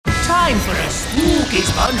Time for a spooky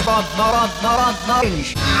SpongeBob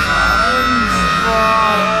challenge.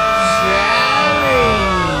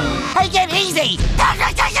 Take it easy!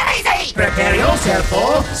 Take it easy! Prepare yourself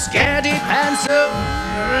for Scaredy Pants Surprise!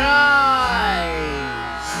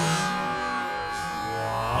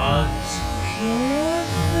 What's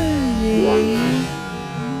happening?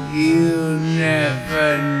 You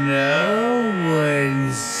never know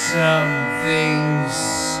when something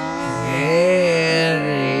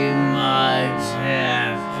scary might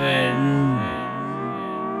happen.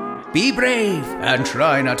 Be brave and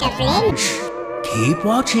try not to flinch. Keep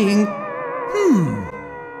watching.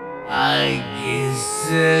 I guess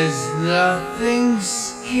there's nothing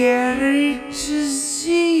scary to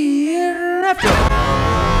see here After all.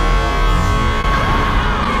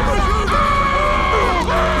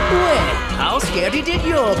 Well, how scary did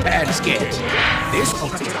your pants get? This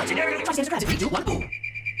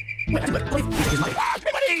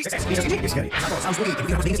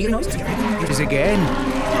It is again.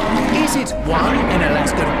 Is it 1, an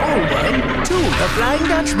Alaskan bullworm, 2, the Flying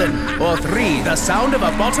Dutchman, or 3, the sound of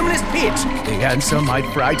a bottomless pit? The answer might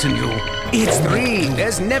frighten you. It's 3.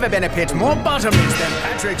 There's never been a pit more bottomless than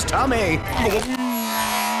Patrick's tummy.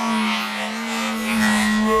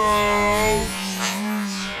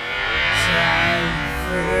 Time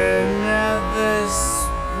for another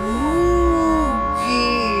spooky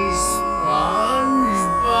SpongeBob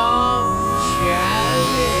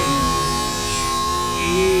challenge.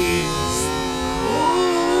 It's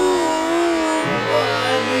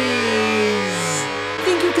buddies.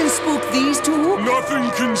 Think you can spook these two? Nothing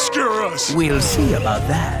can scare us. We'll see about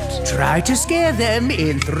that. Try to scare them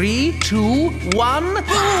in 3, 2, 1.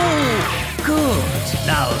 Good.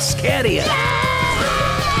 Now scarier.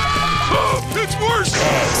 It's worse.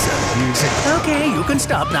 Excellent. Okay, you can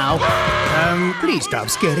stop now. Please stop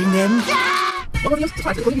scaring them. Time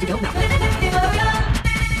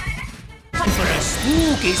for a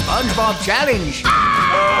spooky SpongeBob challenge.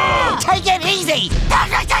 Take it easy!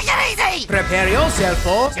 Take it easy! Prepare yourself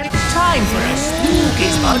for time for a spooky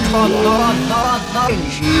SpongeBob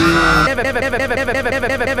challenge.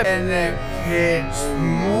 And the pit's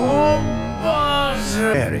more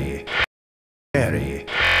bottom. Very.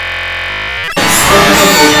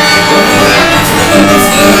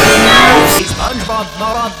 SpongeBob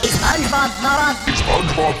not SpongeBob not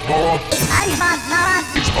SpongeBob not SpongeBob not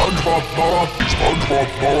SpongeBob not SpongeBob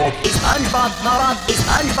not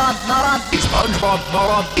SpongeBob not SpongeBob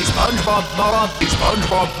not SpongeBob not SpongeBob not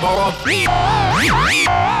SpongeBob not.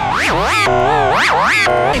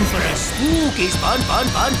 time for a spooky SpongeBob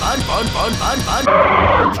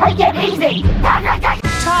Take it easy!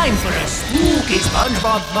 time for a spooky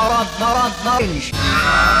SpongeBob challenge.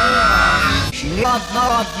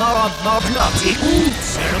 Naughty.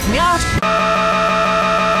 Serve me out.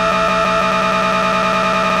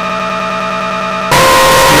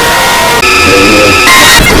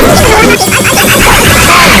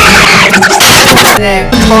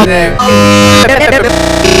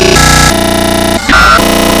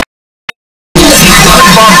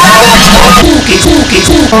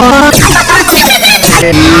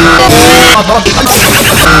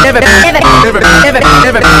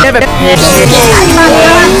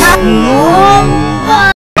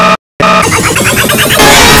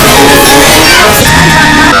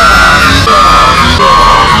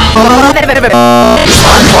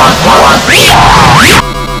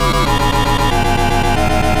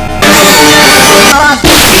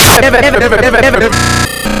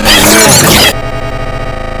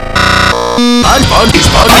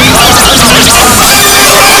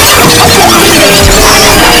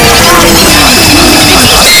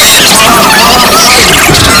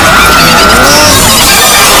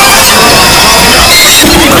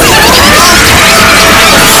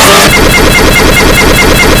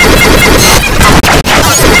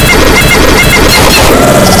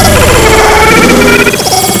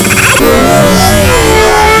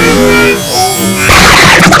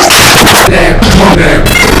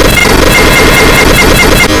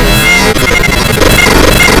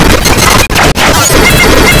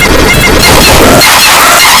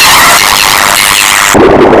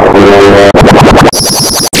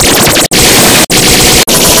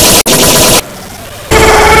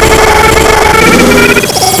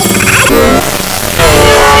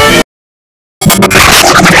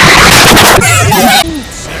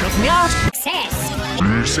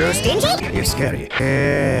 So stingy? It's scary.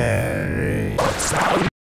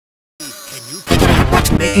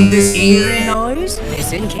 What's making this eerie noise?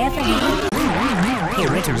 Listen carefully.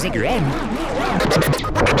 Hear it again.